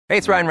Hey,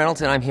 it's Ryan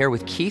Reynolds, and I'm here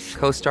with Keith,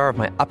 co-star of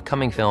my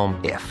upcoming film,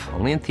 If,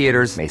 only in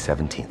theaters May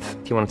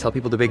 17th. Do you want to tell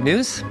people the big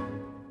news?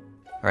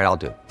 All right, I'll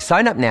do it.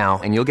 Sign up now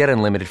and you'll get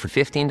unlimited for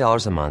 $15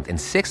 a month and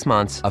 6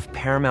 months of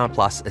Paramount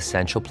Plus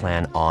Essential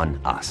Plan on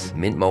us.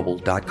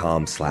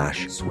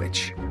 MintMobile.com/switch.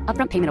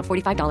 Upfront payment of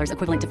 $45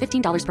 equivalent to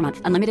 $15 per month.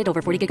 Unlimited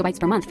over 40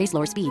 gigabytes per month. Face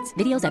lower speeds.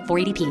 Videos at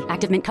 480p.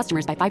 Active Mint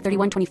customers by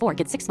 531.24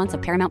 get 6 months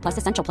of Paramount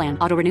Plus Essential Plan.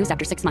 Auto renews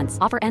after 6 months.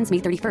 Offer ends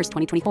May 31st,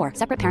 2024.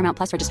 Separate Paramount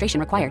Plus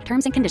registration required.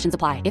 Terms and conditions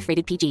apply if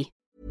rated PG.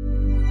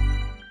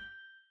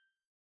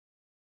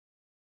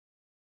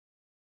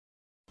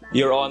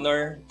 Your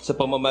Honor, sa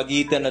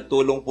pamamagitan at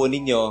tulong po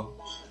ninyo,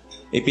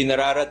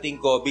 ipinararating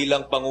ko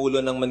bilang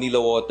Pangulo ng Manila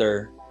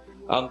Water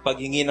ang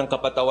paghingi ng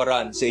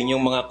kapatawaran sa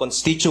inyong mga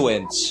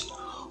constituents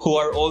who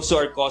are also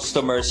our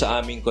customers sa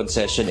aming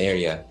concession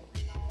area.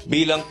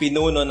 Bilang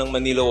pinuno ng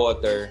Manila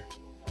Water,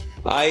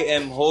 I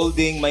am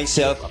holding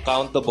myself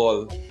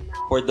accountable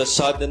for the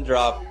sudden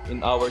drop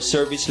in our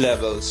service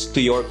levels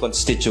to your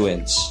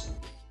constituents.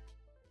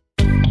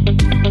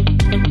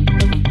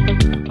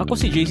 Ako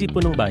si JC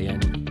Punong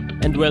Bayan.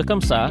 And welcome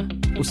sa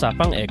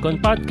Usapang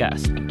Econ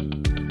Podcast.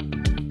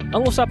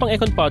 Ang Usapang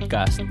Econ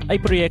Podcast ay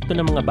proyekto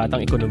ng mga batang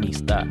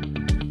ekonomista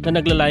na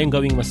naglalayong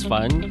gawing mas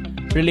fun,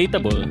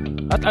 relatable,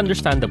 at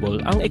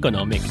understandable ang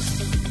economics.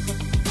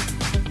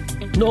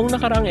 Noong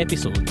nakaraang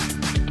episode,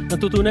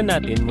 natutunan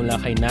natin mula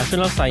kay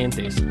national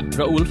scientist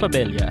Raul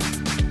Fabella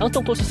ang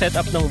tungkol sa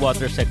setup ng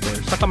water sector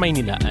sa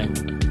Kamaynilaan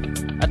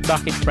at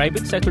bakit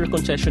private sector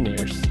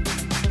concessionaires,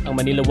 ang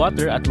Manila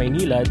Water at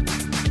Maynilad,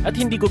 at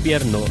hindi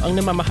gobyerno ang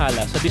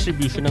namamahala sa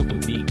distribution ng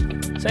tubig.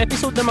 Sa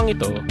episode namang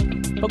ito,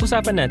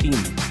 pag-usapan natin,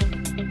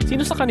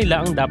 sino sa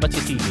kanila ang dapat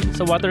sisihin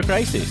sa water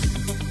crisis?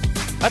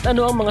 At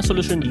ano ang mga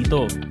solusyon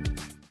dito?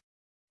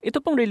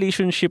 Ito pong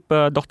relationship,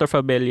 Dr.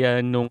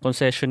 Fabella, nung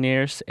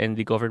concessionaires and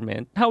the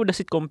government, how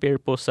does it compare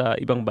po sa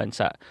ibang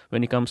bansa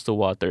when it comes to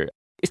water?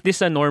 Is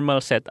this a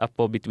normal setup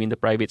po between the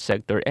private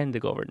sector and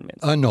the government?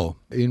 No.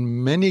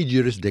 In many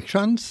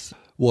jurisdictions,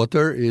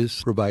 water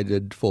is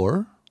provided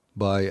for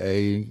by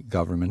a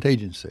government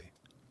agency.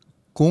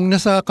 Kung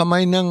nasa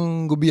kamay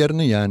ng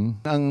gobyerno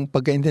yan, ang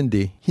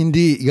pagkaintindi,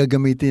 hindi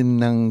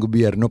gagamitin ng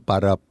gobyerno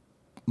para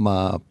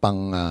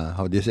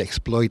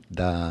exploit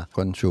the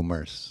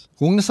consumers.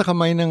 Kung nasa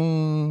kamay ng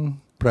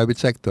private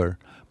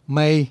sector,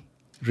 may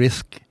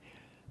risk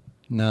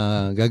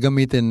na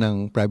gagamitin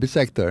ng private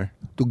sector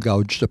to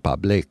gouge the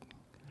public,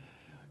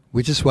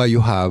 which is why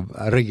you have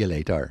a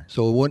regulator.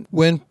 So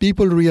when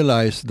people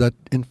realize that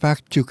in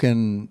fact you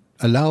can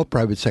allow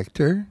private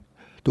sector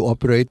to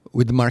operate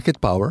with market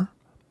power,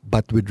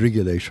 but with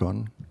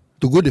regulation,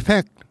 to good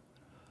effect,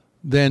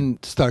 then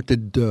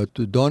started to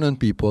dawn on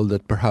people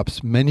that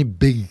perhaps many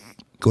big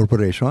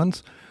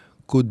corporations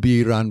could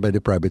be run by the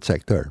private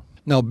sector.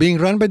 Now, being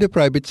run by the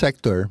private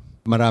sector,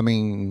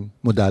 maraming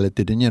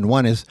modality din yan.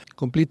 One is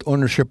complete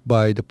ownership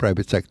by the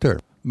private sector.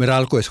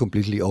 Meralco is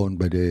completely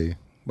owned by the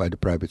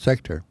private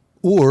sector.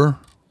 Or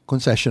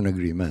concession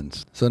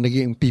agreements. So,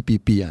 naging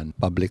PPP yan,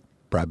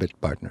 public-private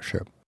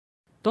partnership.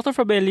 Dr.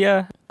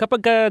 Fabella,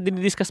 kapag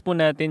dinidiscuss po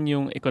natin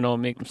yung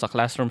economic sa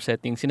classroom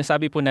setting,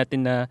 sinasabi po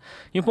natin na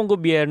yung pong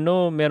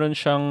gobyerno meron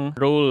siyang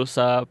role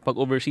sa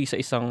pag-oversee sa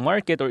isang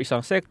market or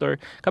isang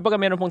sector kapag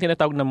meron pong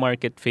tinatawag na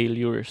market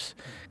failures.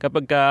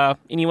 Kapag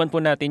iniwan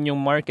po natin yung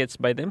markets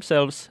by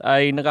themselves,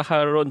 ay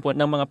nakakaroon po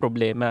ng mga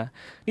problema.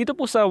 Dito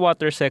po sa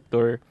water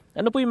sector,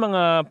 ano po yung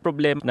mga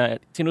problema na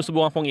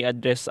sinusubukan pong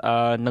i-address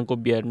ng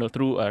gobyerno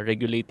through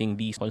regulating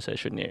these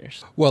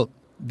concessionaires? Well,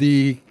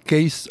 the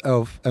case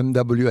of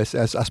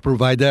MWSS as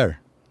provider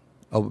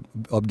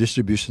of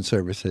distribution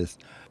services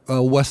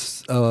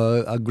was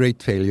a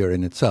great failure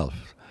in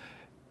itself.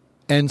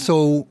 And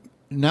so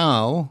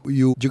now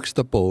you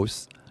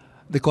juxtapose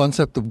the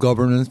concept of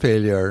government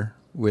failure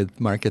with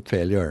market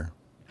failure.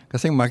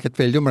 Kasi market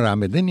failure,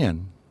 marami din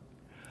yan.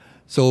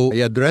 So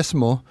i-address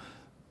mo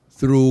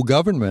through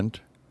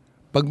government.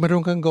 Pag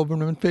meron kang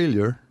government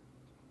failure,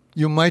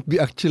 you might be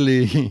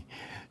actually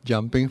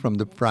jumping from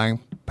the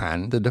frying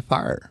pan to the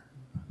fire.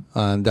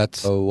 And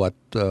that's what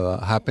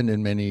happened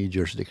in many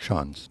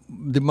jurisdictions.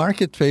 The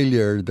market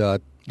failure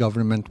that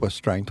government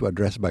was trying to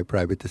address by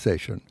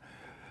privatization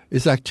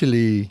is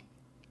actually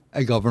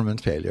a government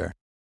failure.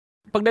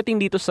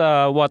 Pagdating dito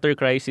sa water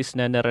crisis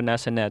na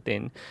naranasan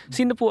natin,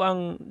 sino po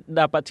ang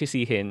dapat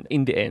sisihin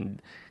in the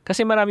end?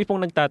 Kasi marami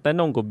pong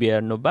nagtatanong,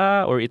 gobyerno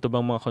ba or ito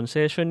bang mga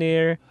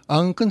concessionaire?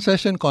 Ang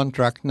concession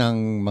contract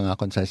ng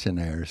mga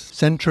concessionaires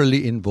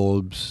centrally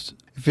involves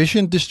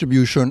efficient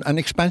distribution and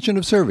expansion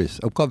of service,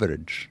 of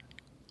coverage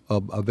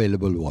of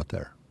available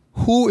water.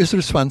 Who is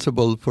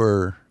responsible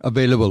for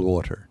available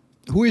water?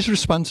 Who is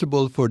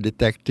responsible for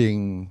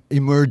detecting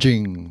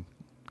emerging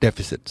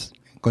deficits?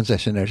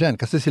 Concessionaires yan.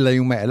 Kasi sila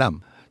yung may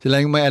alam. Sila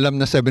yung may alam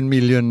na 7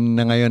 million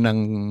na ngayon ang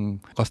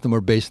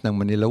customer base ng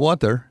Manila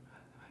Water.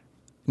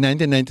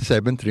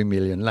 1997, 3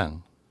 million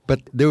lang.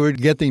 But they were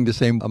getting the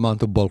same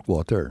amount of bulk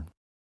water.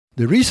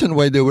 The reason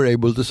why they were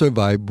able to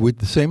survive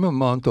with the same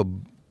amount of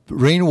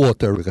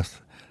rainwater, because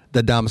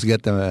the dams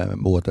get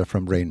water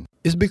from rain,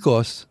 is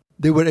because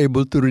they were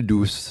able to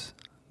reduce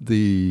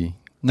the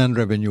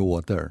non-revenue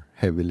water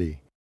heavily.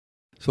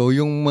 So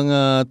yung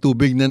mga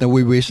tubig na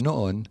nawi-waste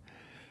noon,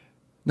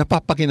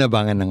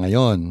 napapakinabangan na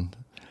ngayon.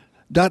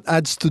 That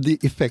adds to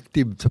the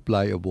effective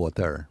supply of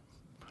water.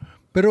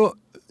 Pero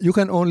you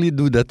can only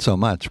do that so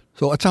much.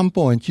 So at some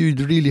point, you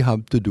really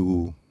have to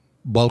do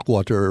bulk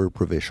water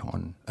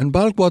provision. And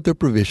bulk water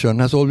provision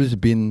has always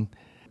been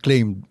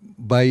claimed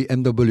by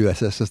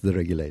MWSS as the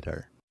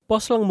regulator.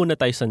 Pause lang muna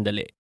tayo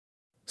sandali.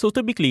 So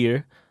to be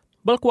clear,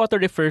 bulk water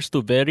refers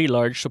to very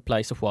large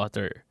supplies of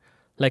water,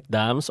 like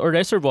dams or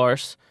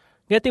reservoirs,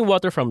 getting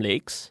water from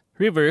lakes,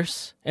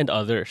 rivers, and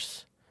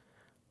others.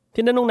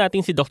 Tinanong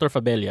natin si Dr.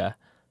 Fabella,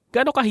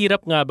 gaano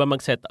kahirap nga ba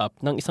mag-set up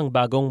ng isang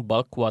bagong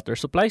bulk water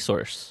supply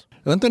source?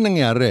 Ganito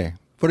nangyari.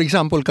 For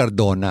example,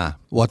 Cardona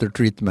water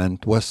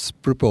treatment was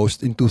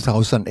proposed in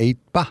 2008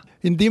 pa.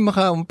 Hindi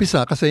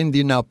makaumpisa kasi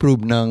hindi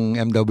na-approve ng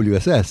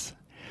MWSS.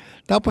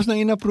 Tapos nang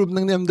in-approve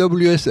ng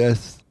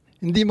MWSS,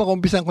 hindi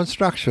makaumpisa ang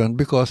construction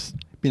because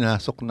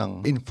pinasok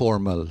ng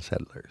informal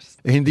settlers.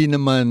 Hindi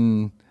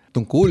naman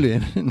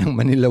tungkulin ng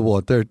Manila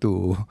Water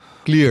to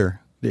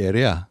clear the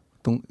area.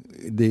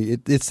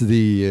 It's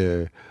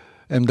the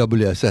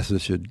MWSS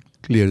that should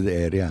clear the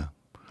area.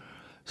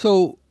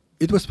 So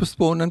it was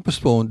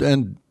postponed,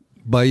 and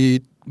by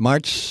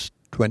March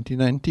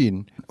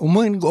 2019,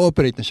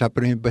 umang-ooperate na siya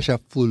pero hindi pa siya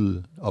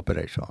full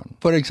operation.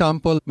 For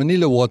example,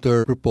 Manila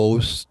Water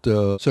proposed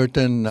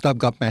certain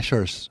stopgap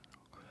measures.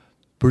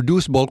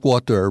 Produce bulk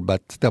water but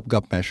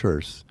stopgap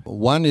measures.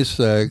 One is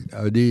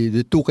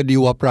the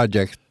Tukadiwa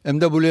project.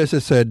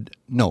 MWSS said,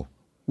 no,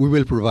 we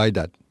will provide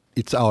that.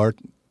 It's our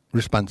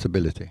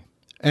responsibility.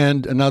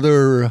 And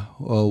another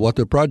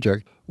water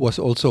project was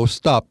also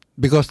stopped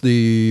because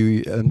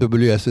the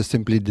MWSS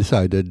simply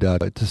decided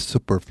that it is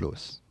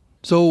superfluous.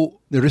 So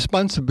the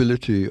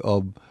responsibility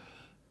of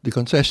the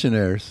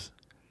concessionaires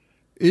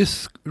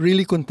is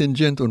really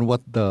contingent on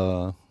what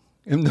the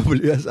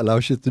MWS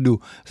allows you to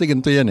do. Kasi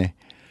ganito yan eh.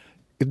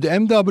 If the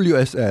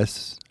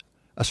MWSS,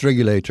 as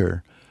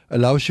regulator,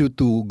 allows you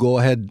to go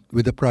ahead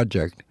with the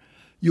project,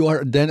 you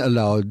are then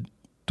allowed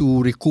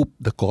to recoup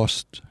the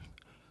cost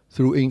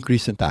through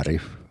increase in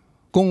tariff.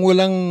 Kung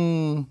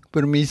walang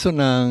permiso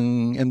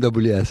ng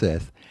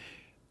MWSS,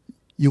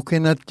 you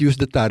cannot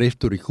use the tariff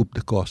to recoup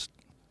the cost.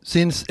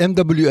 Since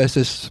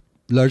MWSS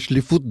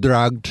largely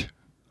foot-dragged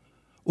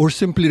or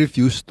simply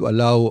refused to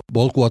allow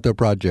bulk water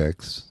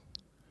projects,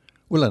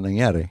 wala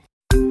nangyari.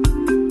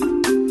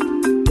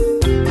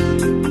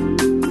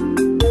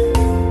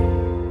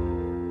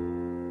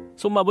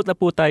 So umabot na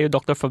po tayo,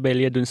 Dr.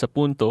 Fabella, dun sa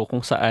punto kung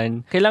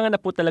saan kailangan na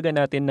po talaga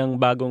natin ng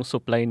bagong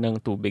supply ng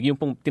tubig, yung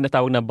pong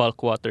tinatawag na bulk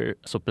water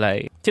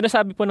supply.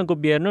 Sinasabi po ng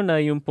gobyerno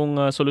na yung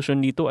pong solusyon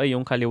dito ay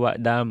yung Kaliwa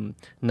Dam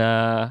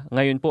na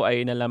ngayon po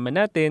ay nalaman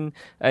natin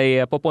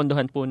ay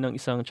popondohan po ng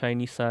isang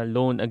Chinese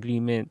loan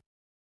agreement.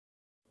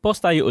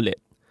 Pause tayo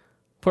ulit.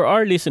 For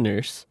our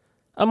listeners,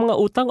 ang mga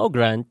utang o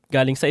grant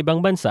galing sa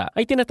ibang bansa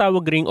ay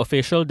tinatawag ring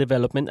Official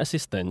Development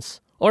Assistance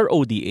or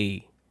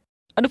ODA.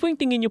 Ano po yung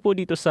tingin niyo po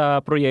dito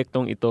sa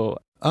proyektong ito?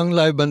 Ang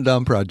Liband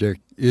Dam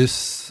project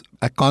is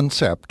a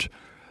concept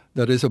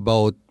that is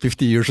about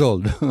 50 years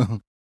old.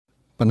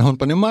 Panahon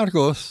pa ni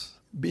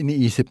Marcos,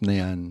 iniisip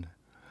na yan.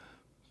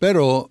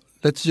 Pero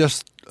let's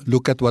just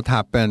look at what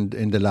happened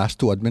in the last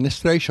two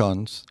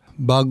administrations.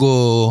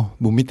 Bago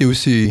bumitiw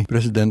si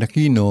President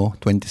Aquino,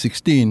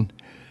 2016,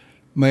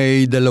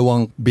 may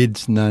dalawang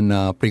bids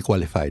na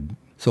pre-qualified.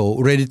 So,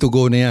 ready to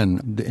go na yan.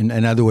 In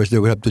other words, they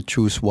will have to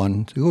choose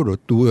one siguro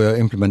to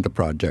implement the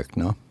project.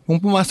 No? Kung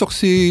pumasok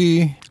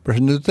si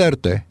President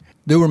Duterte,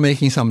 they were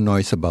making some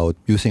noise about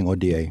using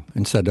ODA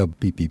instead of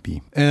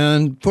PPP.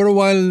 And for a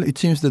while, it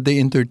seems that they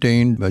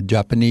entertained a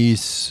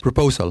Japanese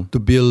proposal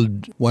to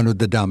build one of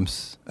the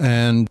dams.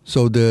 And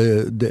so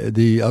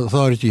the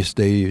authorities,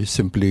 they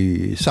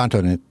simply sat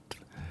on it.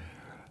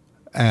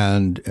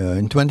 And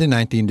in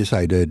 2019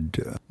 decided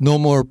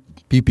no more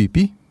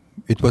PPP.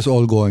 It was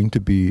all going to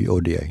be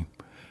ODA,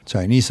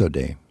 Chinese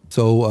ODA.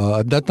 So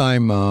at that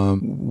time,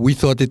 we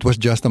thought it was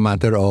just a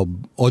matter of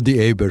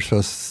ODA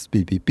versus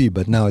PPP,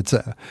 but now it's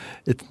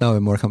now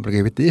a more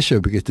complicated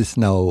issue because it's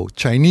now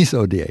Chinese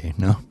ODA.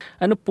 No?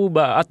 Ano po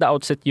ba at the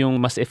outset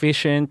yung mas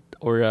efficient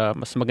or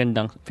mas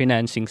magandang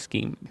financing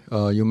scheme?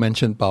 You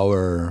mentioned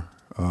power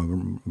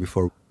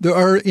before. There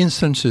are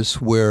instances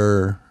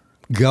where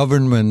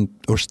government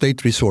or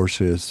state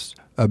resources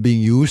are being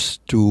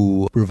used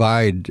to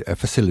provide a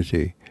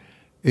facility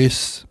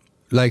is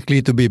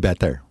likely to be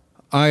better.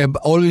 I have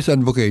always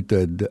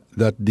advocated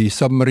that the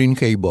submarine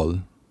cable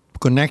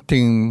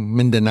connecting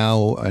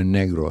Mindanao and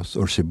Negros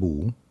or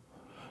Cebu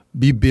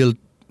be built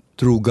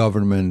through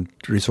government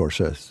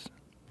resources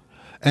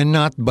and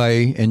not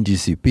by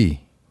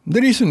NGCP.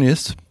 The reason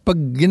is, pag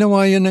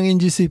ginawa yan ng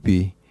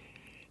NGCP,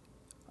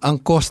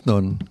 ang cost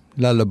nun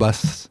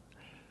lalabas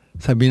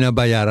sa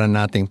binabayaran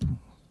nating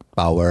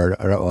power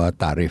or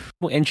tariff.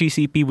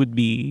 NGCP would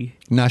be?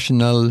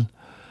 National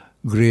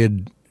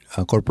Grid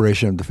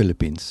Corporation of the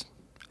Philippines,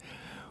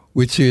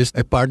 which is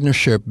a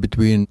partnership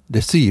between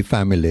the Sy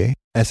family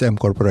SM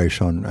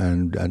Corporation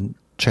and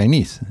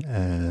Chinese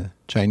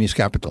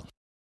capital.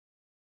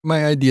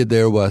 My idea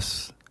there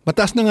was,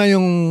 mataas na nga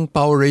yung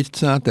power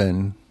rates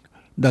natin,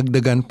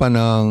 dagdagan pa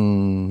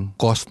ng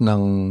cost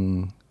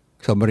ng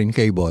submarine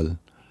cable,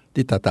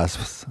 di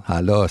tataas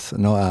halos.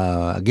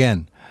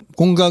 Again,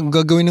 kung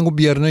gagawin ng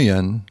gobyerno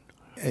yan,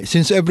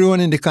 since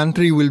everyone in the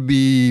country will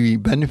be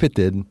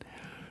benefited,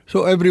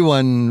 so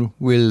everyone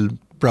will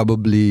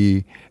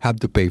probably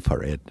have to pay for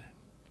it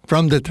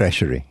from the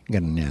treasury.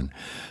 Ganun yan.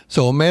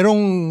 So,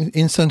 merong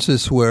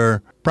instances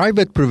where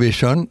private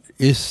provision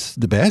is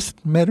the best.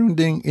 Merong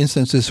ding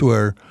instances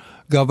where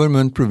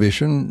government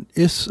provision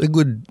is a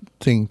good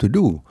thing to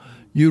do.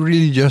 You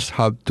really just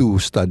have to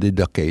study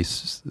the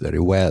case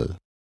very well.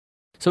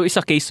 So, it's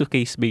a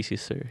case-to-case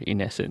basis, sir, in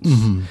essence.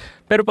 Mm-hmm.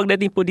 Pero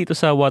pagdating po dito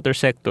sa water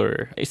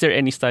sector, is there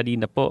any study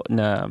na po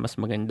na mas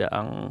maganda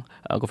ang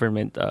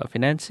government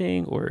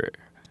financing or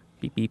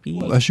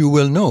PPP? As you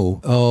well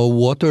know,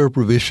 water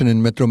provision in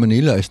Metro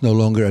Manila is no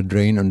longer a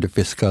drain on the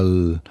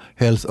fiscal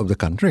health of the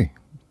country.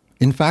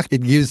 In fact,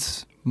 it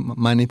gives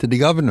money to the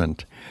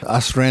government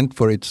as rent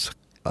for its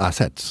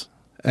assets.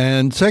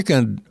 And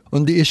second,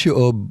 on the issue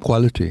of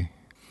quality,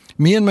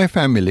 me and my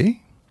family,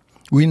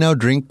 we now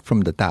drink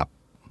from the tap.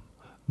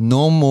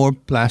 No more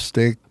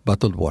plastic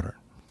bottled water.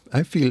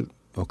 I feel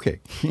okay.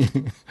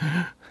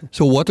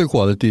 So water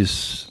quality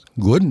is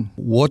good.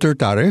 Water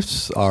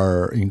tariffs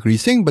are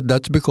increasing, but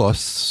that's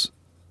because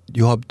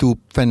you have to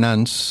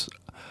finance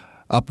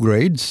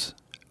upgrades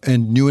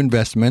and new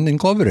investment in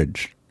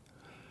coverage.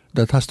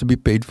 That has to be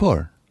paid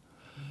for.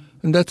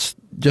 And that's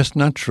just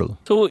natural.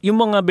 So,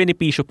 yung mga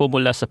benepisyo po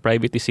mula sa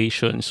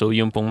privatization, so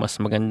yung pong mas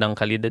magandang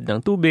kalidad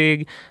ng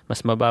tubig,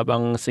 mas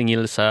mababang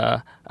singil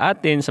sa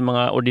atin, sa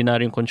mga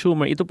ordinaryong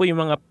consumer, ito po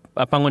yung mga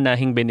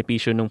pangunahing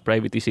benepisyo ng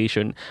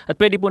privatization.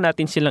 At pwede po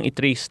natin silang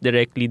i-trace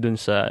directly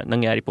dun sa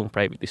nangyari pong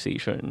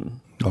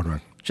privatization.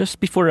 Alright.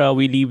 Just before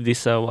we leave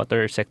this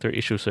water sector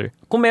issue, sir,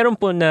 kung meron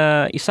po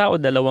na isa o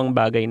dalawang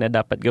bagay na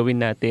dapat gawin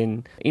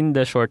natin in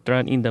the short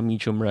run, in the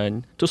medium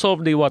run, to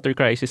solve the water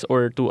crisis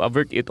or to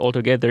avert it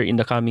altogether in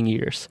the coming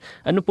years,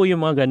 ano po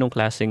yung mga ganong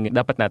klaseng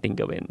dapat natin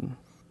gawin?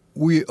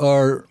 We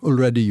are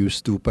already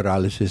used to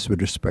paralysis with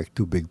respect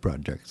to big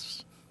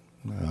projects.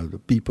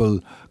 The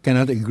people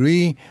cannot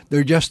agree.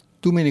 There are just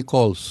too many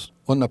calls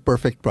on a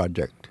perfect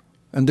project.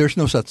 And there's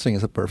no such thing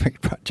as a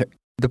perfect project.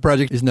 The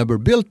project is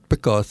never built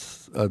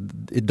because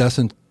it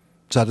doesn't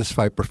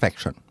satisfy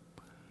perfection,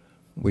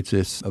 which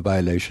is a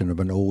violation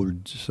of an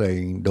old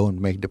saying,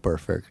 don't make the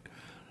perfect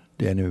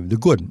the enemy of the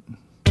good.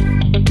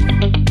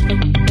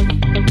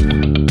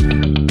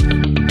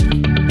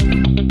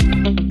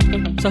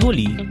 Sa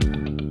huli,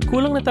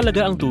 kulang na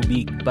talaga ang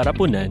tubig para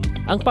punan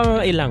ang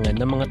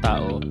pangangailangan ng mga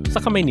tao sa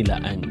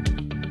Kamaynilaan.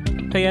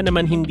 Kaya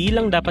naman hindi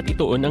lang dapat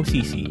ituon ang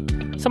sisi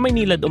sa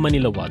Maynilad o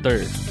Manila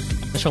Water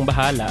na siyang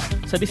bahala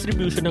sa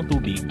distribution ng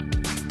tubig,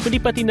 kundi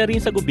pati na rin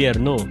sa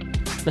gobyerno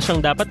na siyang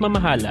dapat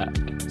mamahala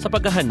sa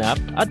paghahanap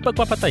at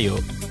pagpapatayo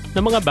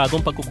ng mga bagong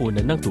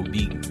pagkukunan ng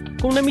tubig.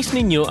 Kung na-miss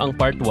ninyo ang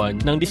part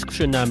 1 ng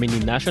diskusyon namin ni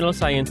National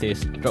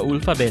Scientist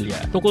Raul Fabella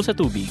tungkol sa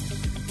tubig,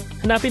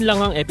 hanapin lang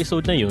ang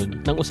episode na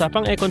yun ng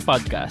Usapang Econ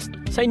Podcast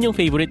sa inyong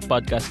favorite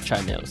podcast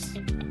channels.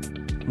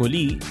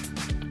 Muli,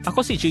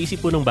 ako si JC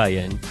Punong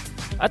Bayan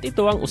at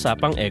ito ang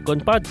Usapang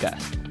Econ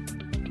Podcast.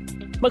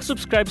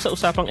 Mag-subscribe sa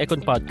Usapang Econ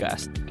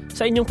Podcast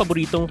sa inyong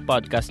paboritong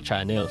podcast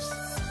channels.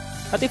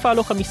 At i-follow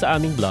kami sa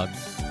aming blog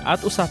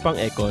at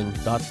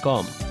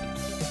usapangecon.com.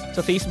 Sa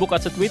Facebook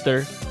at sa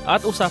Twitter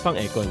at Usapang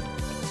Econ.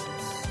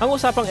 Ang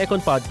Usapang Econ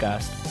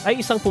Podcast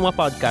ay isang Puma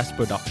Podcast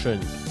production.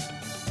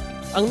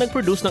 Ang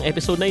nag-produce ng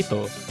episode na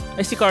ito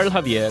ay si Carl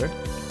Javier.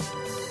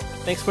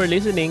 Thanks for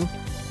listening.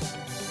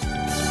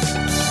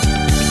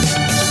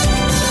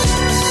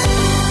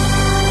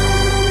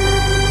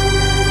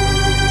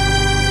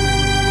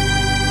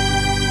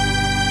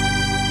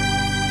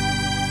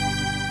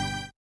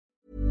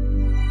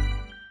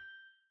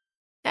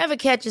 Ever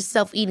catch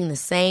yourself eating the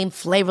same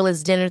flavorless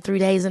dinner 3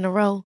 days in a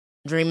row?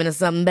 Dreaming of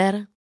something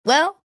better?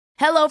 Well,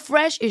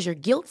 HelloFresh is your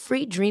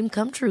guilt-free dream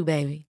come true,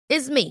 baby.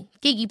 It's me,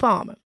 Keke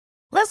Palmer.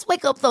 Let's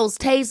wake up those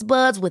taste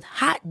buds with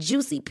hot,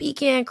 juicy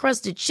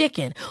pecan-crusted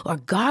chicken or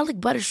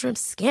garlic butter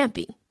shrimp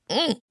scampi.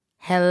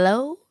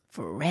 Hello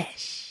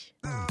Fresh.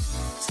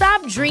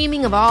 Stop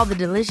dreaming of all the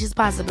delicious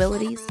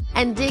possibilities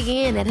and dig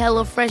in at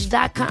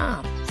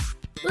HelloFresh.com.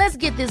 Let's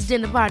get this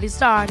dinner party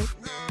started.